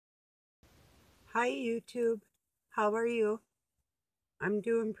Hi, YouTube. How are you? I'm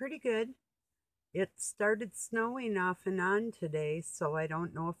doing pretty good. It started snowing off and on today, so I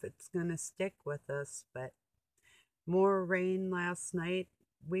don't know if it's going to stick with us, but more rain last night.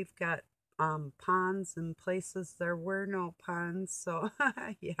 We've got ponds in places there were no ponds, so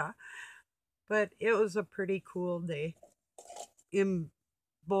yeah. But it was a pretty cool day in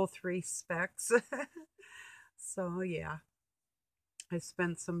both respects. So yeah, I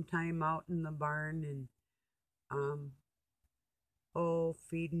spent some time out in the barn and um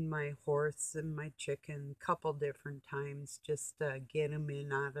feeding my horse and my chicken a couple different times just to get them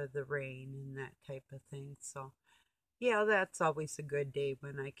in out of the rain and that type of thing. So, yeah, that's always a good day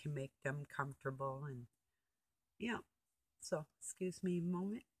when I can make them comfortable. And yeah, so excuse me a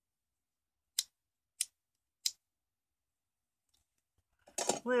moment.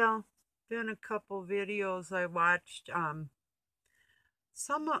 Well, been a couple videos I watched.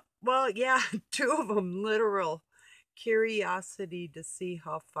 Well, yeah, two of them literal curiosity to see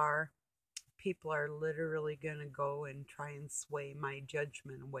how far people are literally going to go and try and sway my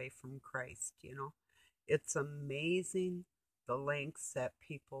judgment away from Christ. It's amazing the lengths that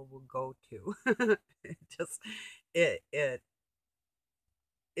people will go to. it just it it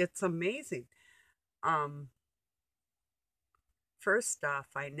it's amazing. Um First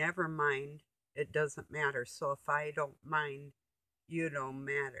off, I never mind. It doesn't matter. So if I don't mind, you don't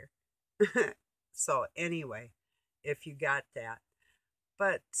matter. So anyway, if you got that.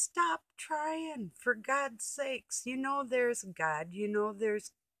 But stop trying, for God's sakes. You know there's God. You know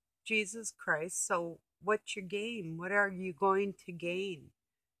there's Jesus Christ. So what's your game? What are you going to gain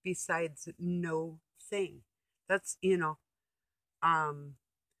besides no thing? That's um,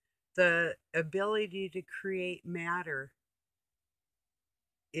 the ability to create matter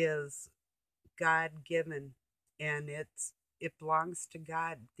is God given, and it belongs to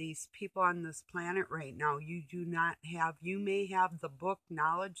God. These people on this planet right now, you may have the book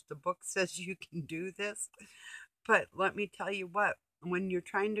knowledge. The book says you can do this, but let me tell you what, when you're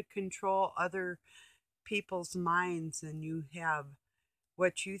trying to control other people's minds and you have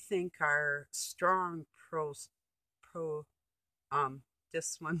what you think are strong pro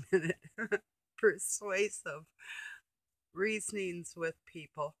just 1 minute persuasive reasonings with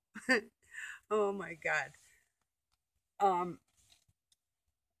people. Oh my god. um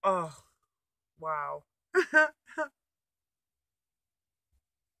oh wow.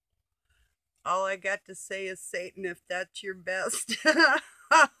 All I got to say is Satan, if that's your best.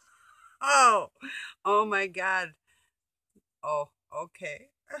 Oh, oh my god. Oh, okay.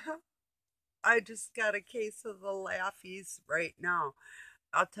 I just got a case of the laughies right now.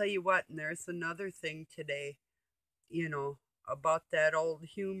 I'll tell you what, and there's another thing today, you know, about that old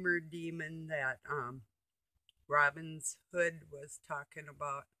humor demon that Robin's Hood was talking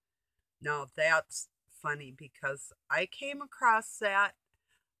about. Now that's funny because I came across that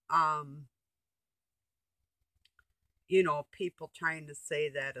um people trying to say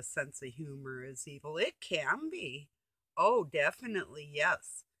that a sense of humor is evil. It can be. Oh, definitely,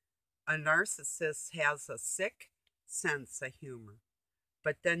 yes. A narcissist has a sick sense of humor.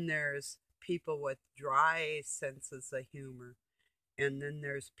 But then there's people with dry senses of humor. And then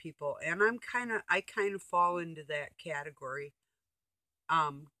there's people, and I kind of fall into that category.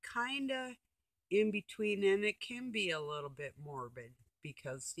 Kind of in between, and it can be a little bit morbid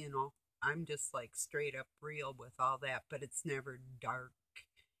because, I'm just like straight up real with all that, but it's never dark.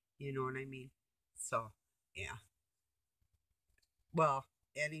 You know what I mean? So, yeah. Well,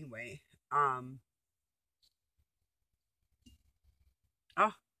 anyway, oh,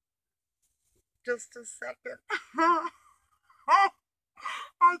 just a second.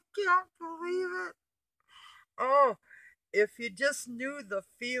 I can't believe it. Oh, if you just knew the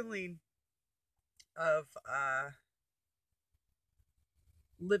feeling of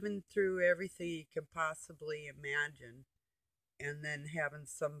living through everything you could possibly imagine and then having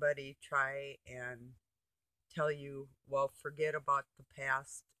somebody try and tell you, well, forget about the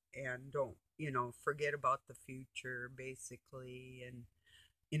past and don't, forget about the future, basically. And,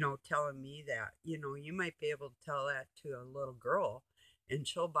 telling me that, you might be able to tell that to a little girl and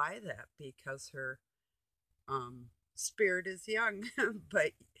she'll buy that because her spirit is young.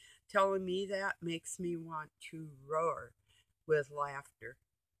 But telling me that makes me want to roar with laughter.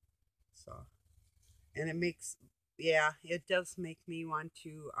 So, and yeah, it does make me want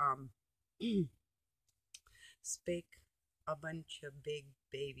to spank a bunch of big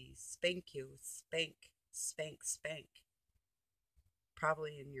babies. Spank you, spank, spank, spank.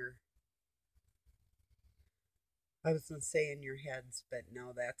 Probably in your I was going to say in your heads, but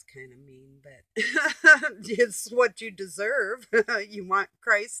no, that's kind of mean. But it's what you deserve. You want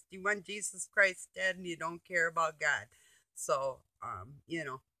Christ, you want Jesus Christ dead, and you don't care about God. So,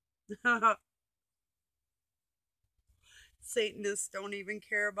 Satanists don't even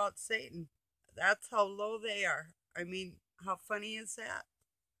care about Satan. That's how low they are. I mean, how funny is that?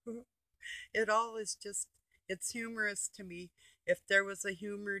 It all is just, it's humorous to me. If there was a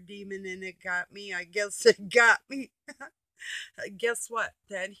humor demon and it got me, I guess it got me. Guess what?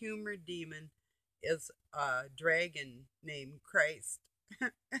 That humor demon is a dragon named Christ.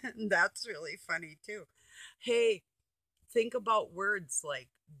 That's really funny too. Hey, think about words like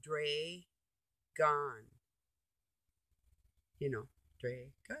Dre, gone, you know,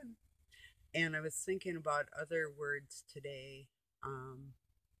 Dre, gone. And I was thinking about other words today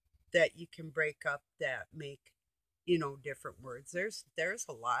that you can break up that make, different words. There's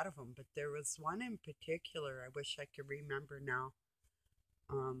a lot of them, but there was one in particular I wish I could remember now.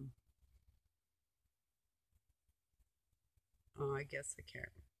 Um, oh, I guess I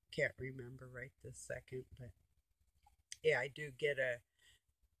can't remember right this second, but yeah, I do get a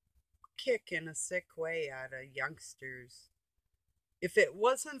kick in a sick way out of youngsters. If it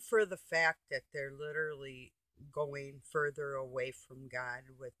wasn't for the fact that they're literally going further away from God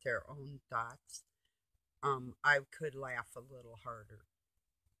with their own thoughts, I could laugh a little harder.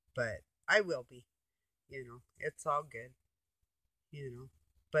 But I will be, it's all good, you know.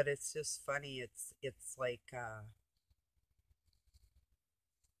 But it's just funny. It's like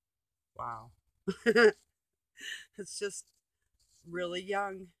wow. It's just really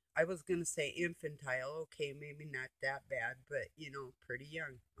young. I was gonna say infantile. Okay, maybe not that bad, but pretty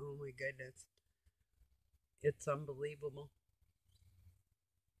young. Oh my goodness, it's unbelievable.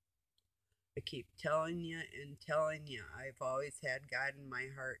 I keep telling you and telling you, I've always had God in my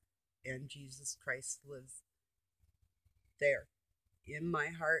heart, and Jesus Christ lives there in my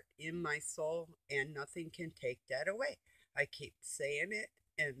heart, in my soul, and nothing can take that away. I keep saying it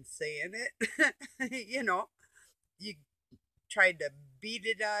and saying it. You tried to beat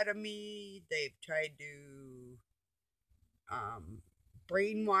it out of me. They've tried to um,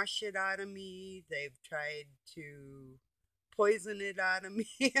 brainwash it out of me. They've tried to poison it out of me.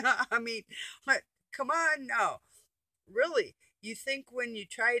 I mean, come on now. Really, you think when you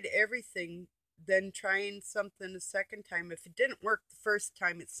tried everything, then trying something a second time, if it didn't work the first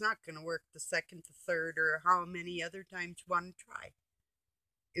time, it's not going to work the second, the third, or how many other times you want to try.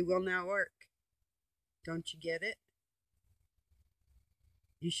 It will not work. Don't you get it?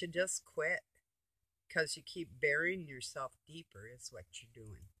 You should just quit because you keep burying yourself deeper, is what you're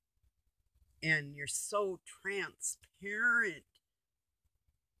doing. And you're so transparent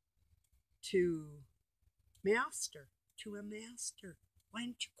to master, to a master. Why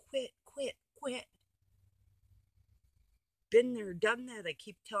don't you quit, quit, quit? Been there, done that. I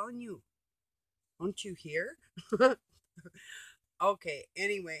keep telling you. Don't you hear? Okay,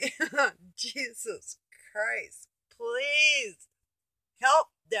 anyway, Jesus Christ, please help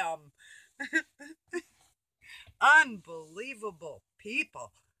them. Unbelievable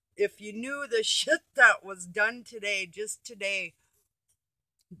people. If you knew the shit that was done today, just today,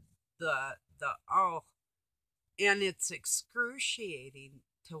 oh, and it's excruciating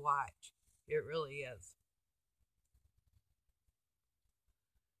to watch. It really is.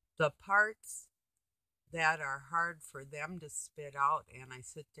 The parts that are hard for them to spit out, and I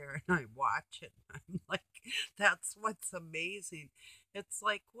sit there and I watch it. I'm like, that's what's amazing. It's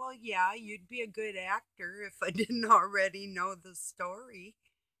like, well, yeah, you'd be a good actor if I didn't already know the story,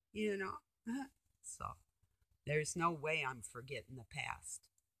 you know? So there's no way I'm forgetting the past.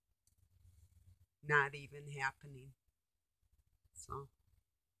 Not even happening. So,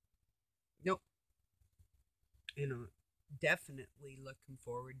 nope. Definitely looking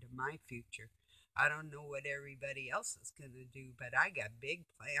forward to my future. I don't know what everybody else is going to do, but I got big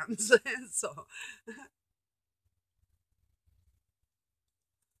plans. So,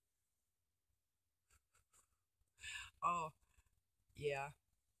 oh, yeah.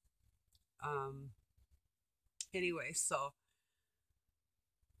 Um, anyway, so,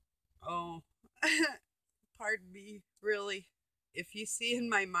 oh, pardon me, really. If you see in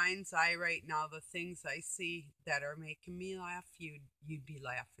my mind's eye right now the things I see that are making me laugh, you'd be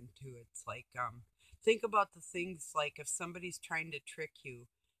laughing too. It's like think about the things like if somebody's trying to trick you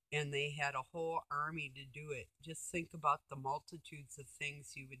and they had a whole army to do it. Just think about the multitudes of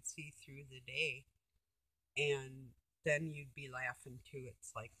things you would see through the day and then you'd be laughing too.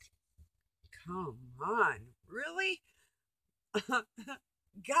 It's like, come on, really?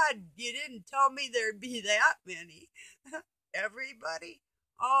 God, you didn't tell me there'd be that many. Everybody?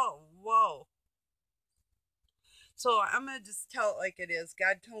 Oh, whoa. So I'm gonna just tell it like it is.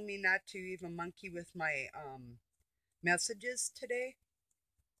 God told me not to even monkey with my messages today.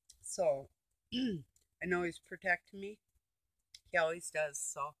 So I know He's protecting me. He always does.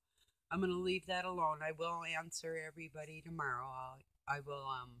 So I'm gonna leave that alone. I will answer everybody tomorrow. I will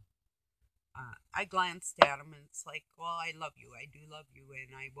I glanced at him and it's like, well, I love you. I do love you,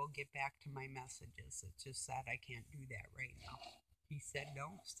 and I will get back to my messages. It's just that I can't do that right now. He said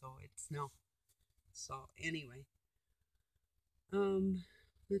no, so it's no. So anyway, um,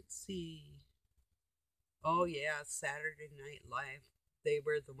 let's see. Oh yeah, Saturday Night Live. They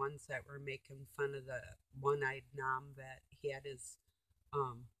were the ones that were making fun of the one-eyed Nam that he had his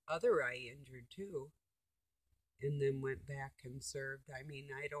other eye injured too, and then went back and served. I mean,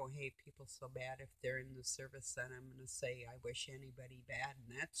 I don't hate people so bad. If they're in the service, then I'm going to say I wish anybody bad,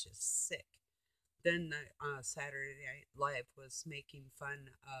 and that's just sick. Then the Saturday Night Live was making fun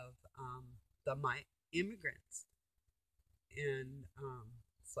of the my immigrants, and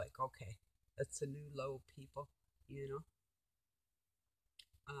it's like, okay, that's a new low, people, you know.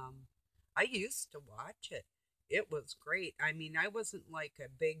 Um, I used to watch it. It was great. I mean, I wasn't like a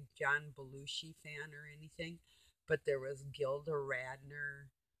big John Belushi fan or anything, but there was Gilda Radner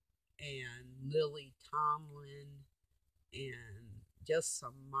and Lily Tomlin and just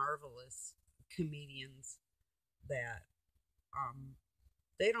some marvelous comedians that um,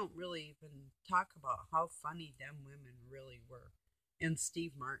 they don't really even talk about how funny them women really were. And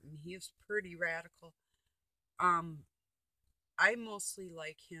Steve Martin, he is pretty radical. Um, I mostly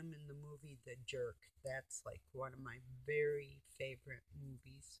like him in the movie The Jerk. That's like one of my very favorite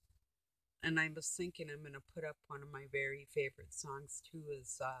movies. And I was thinking I'm going to put up one of my very favorite songs too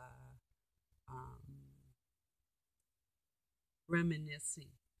is um, Reminiscing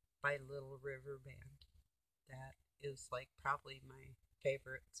by Little River Band. That is like probably my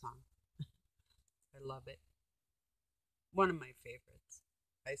favorite song. I love it. One of my favorites.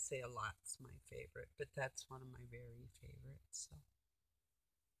 I say a lot's my favorite, but that's one of my very favorites. So,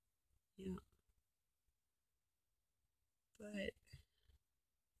 yeah. But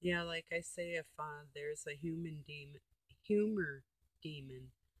yeah, like I say, if there's a humor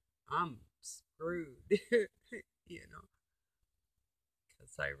demon, I'm screwed. You know,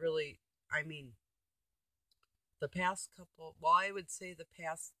 because I mean, the past couple, well, I would say the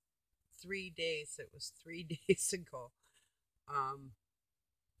past 3 days, it was 3 days ago. Um,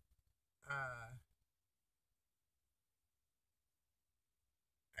 uh,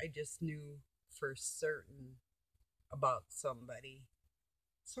 I just knew for certain about somebody.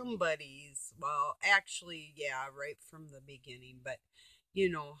 Well, actually, yeah, right from the beginning, but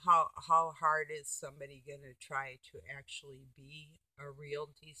how hard is somebody going to try to actually be a real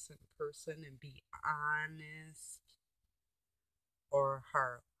decent person and be honest, or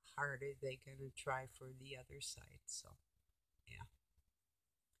how hard are they going to try for the other side? So, yeah.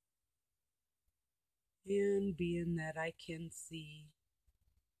 And being that I can see,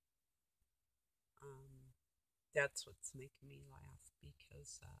 um, that's what's making me laugh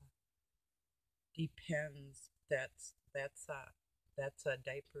because depends. That's a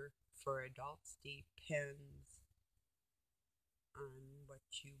diaper for adults. Depends on what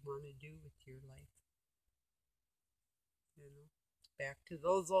you want to do with your life. You know, back to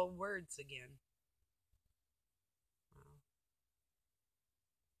those old words again. Wow.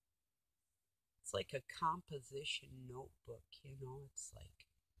 It's like a composition notebook. It's like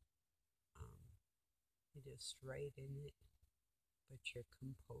um, you just write in it, but you're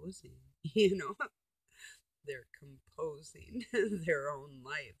composing. They're composing their own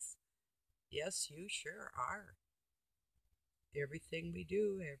lives. Yes, you sure are. Everything we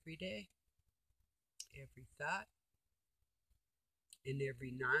do every day, every thought, and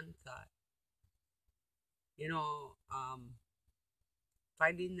every non thought.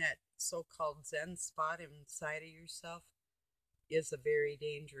 Finding that so called Zen spot inside of yourself is a very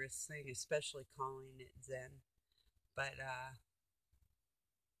dangerous thing, especially calling it Zen. But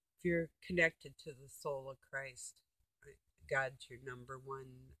if you're connected to the soul of Christ, God's your number one,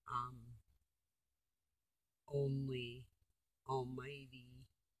 only Almighty,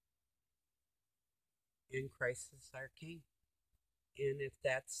 and Christ is our King. And if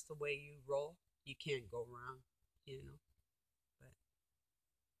that's the way you roll, you can't go wrong. But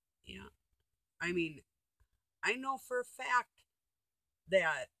yeah, I mean, I know for a fact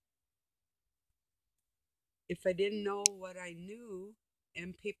that if I didn't know what I knew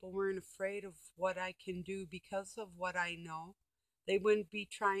and people weren't afraid of what I can do because of what I know, they wouldn't be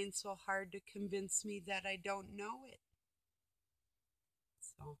trying so hard to convince me that I don't know it.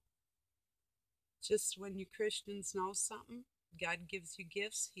 So, just when you Christians know something, God gives you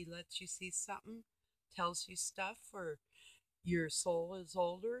gifts, He lets you see something, tells you stuff, or your soul is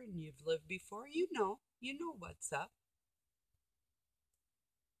older and you've lived before, you know what's up.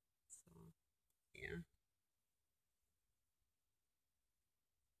 So, yeah.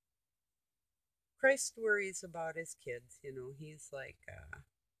 Christ worries about his kids, he's like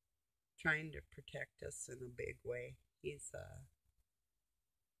trying to protect us in a big way. He's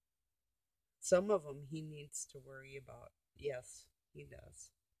some of them he needs to worry about. Yes, he does.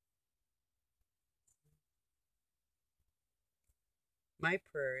 My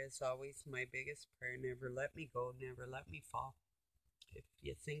prayer is always my biggest prayer: never let me go, never let me fall. If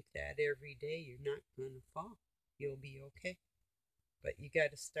you think that every day, you're not going to fall. You'll be okay. But you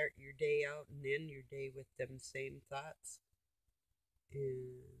got to start your day out and end your day with them same thoughts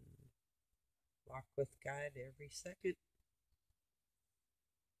and walk with God every second.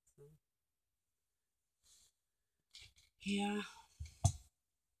 So, yeah.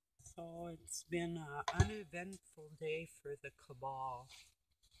 So it's been an uneventful day for the cabal.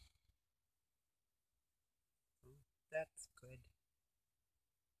 So that's good.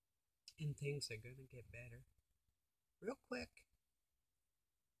 And things are going to get better real quick.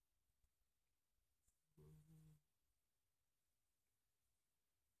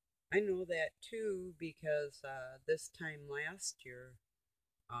 I know that too because this time last year,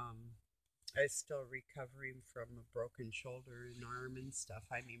 um, I was still recovering from a broken shoulder and arm and stuff.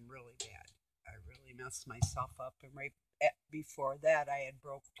 I mean, really bad. I really messed myself up. And right before that, I had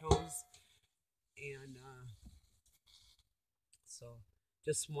broke toes. And so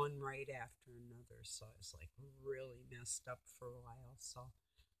just one right after another. So I was like really messed up for a while. So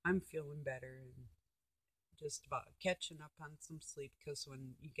I'm feeling better and just about catching up on some sleep because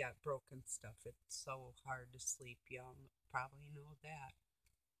when you got broken stuff, it's so hard to sleep. Y'all probably know that.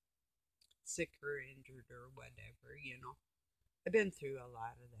 Sick or injured or whatever. I've been through a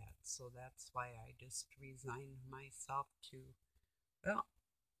lot of that, so that's why I just resigned myself to, well,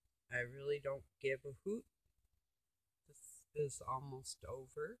 I really don't give a hoot. This is almost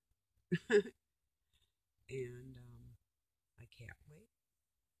over, and I can't wait.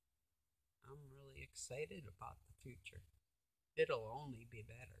 I'm really excited about the future. It'll only be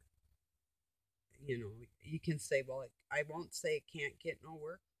better. You can say, well, I won't say it can't get no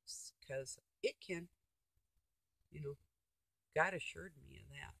worse, because it can. You know, God assured me of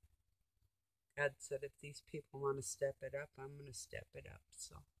that. God said, if these people want to step it up, I'm going to step it up.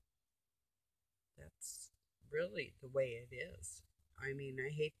 So that's really the way it is. I mean, I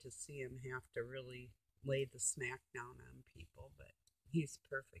hate to see him have to really lay the smack down on people, but he's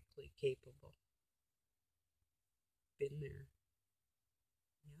perfectly capable. Been there.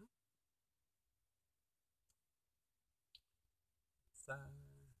 Yeah. It's a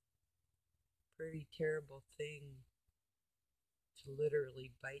pretty terrible thing to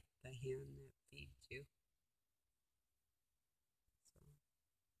literally bite the hand that feeds you. So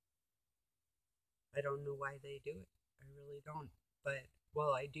I don't know why they do it. I really don't. But,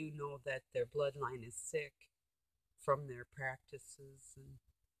 well, I do know that their bloodline is sick from their practices, and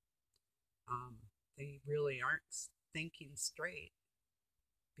um, they really aren't thinking straight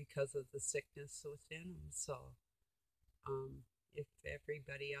because of the sickness within them. So, if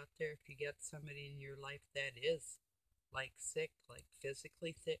everybody out there, if you get somebody in your life that is like sick, like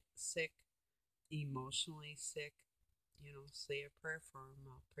physically sick, emotionally sick, say a prayer for them.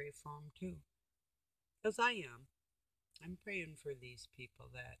 I'll pray for them too. Because I am. I'm praying for these people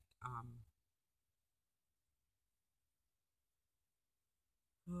that, oh,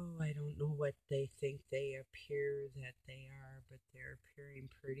 I don't know what they think they appear that they are, but they're appearing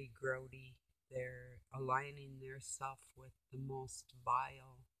pretty grody. They're aligning their self with the most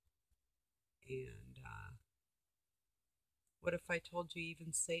vile. And what if I told you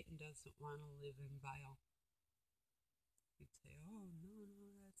even Satan doesn't want to live in vile? You'd say, oh, no, no,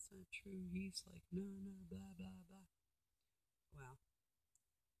 that's not true. He's like, no, no, blah, blah, blah. Well,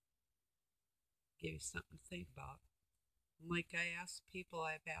 give you something to think about. Like I asked people,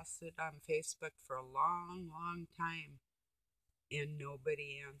 I've asked it on Facebook for a long, long time, and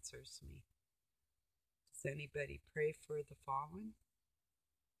nobody answers me. Does anybody pray for the fallen?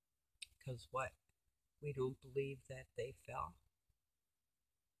 Because what? We don't believe that they fell?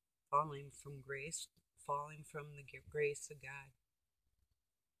 Falling from grace, falling from the grace of God.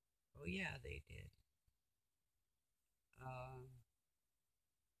 Oh, yeah, they did. Um,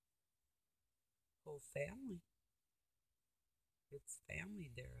 whole family. It's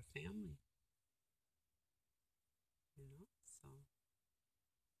family. They're a family. So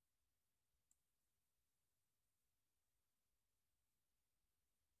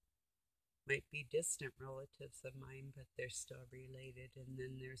Might be distant relatives of mine, but they're still related. And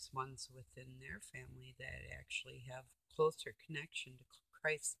then there's ones within their family that actually have closer connection to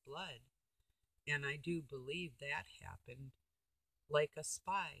Christ's blood. And I do believe that happened. Like a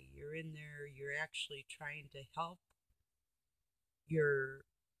spy, you're in there, you're actually trying to help your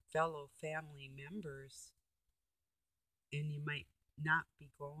fellow family members, and you might not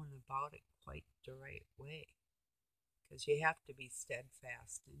be going about it quite the right way, because you have to be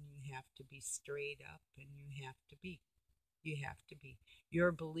steadfast and you have to be straight up and you have to be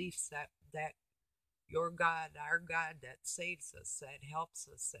your beliefs that your God, our God, that saves us, that helps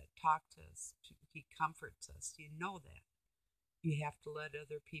us, that talks to us, he comforts us. You know that. You have to let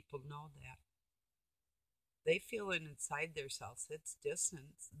other people know that. They feel it inside themselves. It's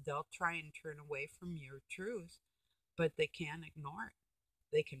distance. They'll try and turn away from your truth, but they can't ignore it.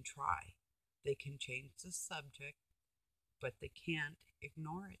 They can try. They can change the subject, but they can't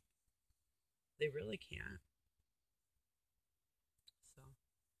ignore it. They really can't. So,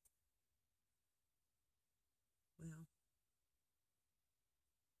 well,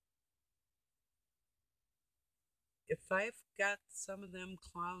 if I've got some of them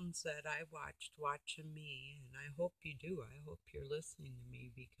clowns that I watched watching me, and I hope you do, I hope you're listening to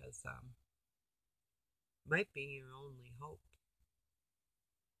me, because might be your only hope.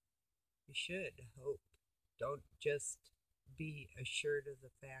 You should hope. Don't just be assured of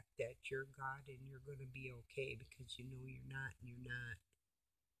the fact that you're God and you're going to be okay, because you know you're not and you're not.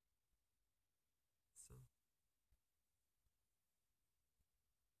 So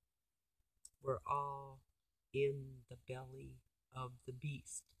we're all in the belly of the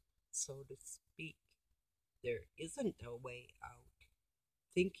beast, so to speak. There isn't a way out.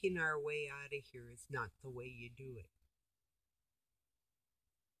 Thinking our way out of here is not the way you do it.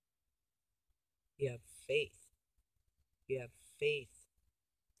 You have faith. You have faith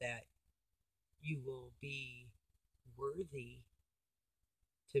that you will be worthy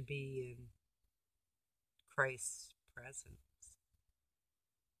to be in Christ's presence.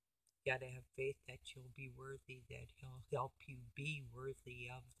 You got to have faith that you'll be worthy, that he'll help you be worthy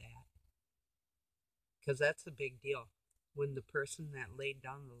of that. Because that's a big deal. When the person that laid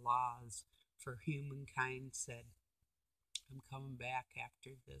down the laws for humankind said, I'm coming back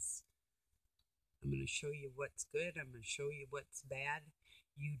after this. I'm going to show you what's good. I'm going to show you what's bad.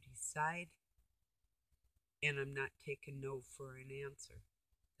 You decide. And I'm not taking no for an answer.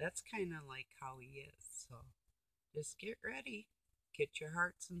 That's kind of like how he is. So just get ready. Get your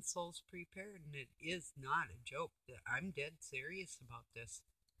hearts and souls prepared. And it is not a joke. I'm dead serious about this.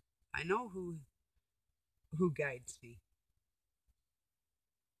 I know who guides me.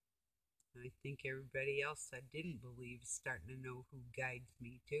 And I think everybody else that didn't believe is starting to know who guides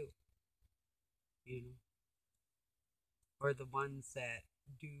me too. You know? Or the ones that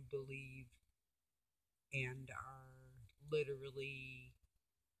do believe and are literally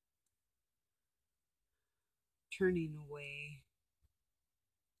turning away.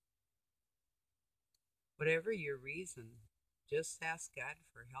 Whatever your reason, just ask God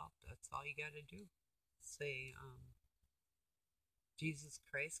for help. That's all you got to do. Say, Jesus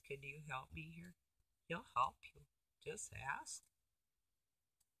Christ, can you help me here? He'll help you. Just ask.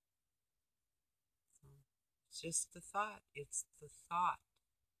 So it's just the thought. It's the thought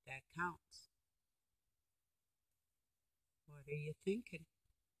that counts. What are you thinking?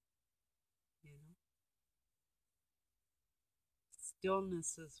 You know?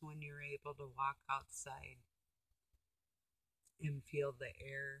 Stillness is when you're able to walk outside and feel the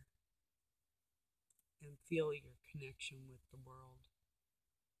air and feel your connection with the world.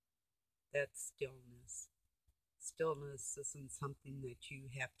 That's stillness. Stillness isn't something that you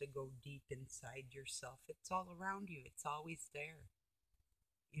have to go deep inside yourself. It's all around you. It's always there.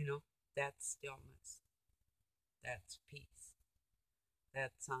 You know, that's stillness. That's peace.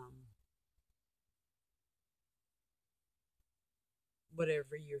 That's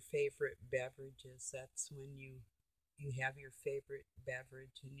whatever your favorite beverage is. That's when you have your favorite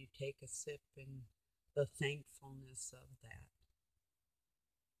beverage and you take a sip, and the thankfulness of that.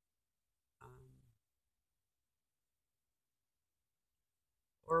 Um,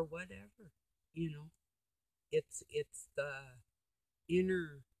 or whatever, you know. It's the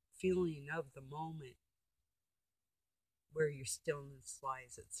inner feeling of the moment where your stillness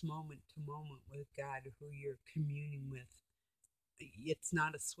lies. It's moment to moment with God, who you're communing with. It's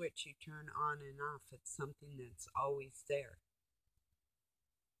not a switch you turn on and off. It's something that's always there.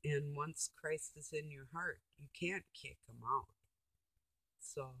 And once Christ is in your heart, you can't kick him out.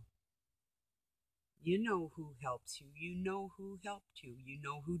 So you know who helps you. You know who helped you. You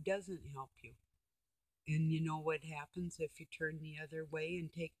know who doesn't help you. And you know what happens if you turn the other way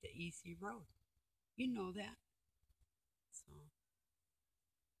and take the easy road? You know that. So,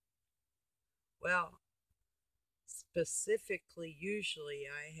 well, specifically, usually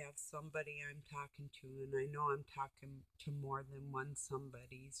I have somebody I'm talking to, and I know I'm talking to more than one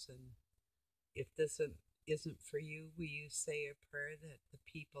somebody's. And if isn't for you, will you say a prayer that the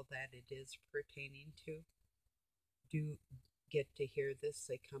people that it is pertaining to do get to hear this?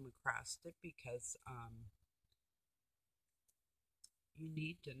 They come across it because you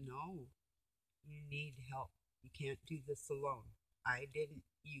need to know. You need help. You can't do this alone. I didn't.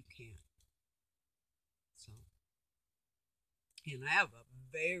 You can't. So, and I have a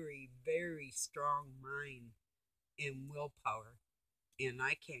very, very strong mind and willpower, and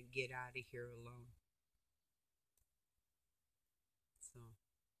I can't get out of here alone. So,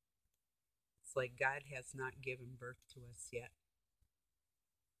 it's like God has not given birth to us yet,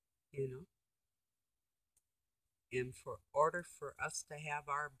 you know? And for order for us to have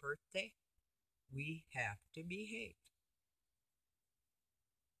our birthday, we have to behave.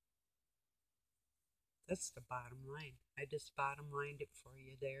 That's the bottom line. I just bottom lined it for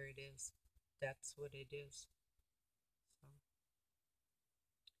you. There it is. That's what it is. So,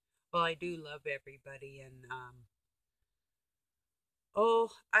 well, I do love everybody, and oh,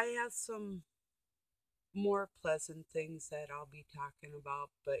 I have some more pleasant things that I'll be talking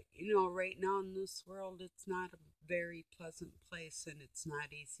about. But right now in this world, it's not a very pleasant place, and it's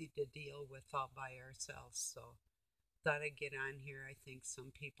not easy to deal with all by ourselves. So, thought I'd get on here. I think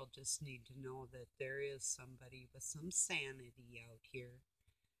some people just need to know that there is somebody with some sanity out here.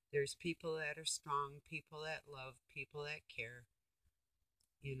 There's people that are strong, people that love, people that care.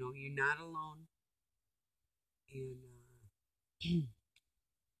 You're not alone. And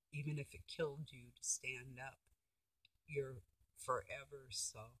even if it killed you to stand up, you're forever.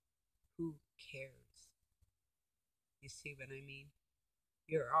 So who cares? You see what I mean?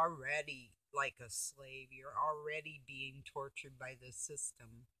 You're already like a slave. You're already being tortured by the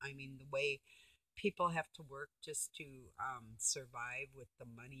system. I mean, the way people have to work just to survive with the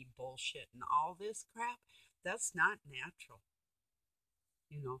money bullshit and all this crap, that's not natural,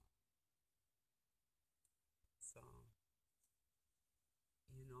 you know. So,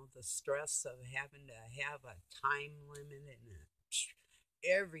 the stress of having to have a time limit and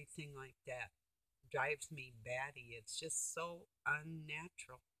everything like that drives me batty. It's just so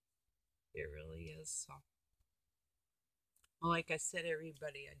unnatural. It really is. So, well, like I said,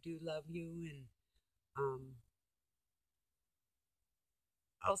 everybody, I do love you, and um,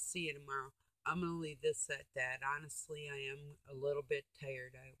 I'll see you tomorrow. I'm gonna leave this at that. Honestly, I am a little bit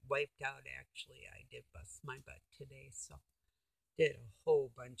tired. I wiped out actually. I did bust my butt today, so did a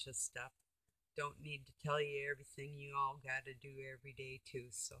whole bunch of stuff. Don't need to tell you everything you all gotta do every day too.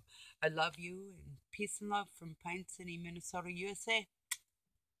 So I love you, and peace and love from Pine City, Minnesota, USA.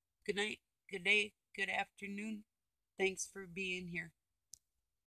 Good night, good day, good afternoon. Thanks for being here.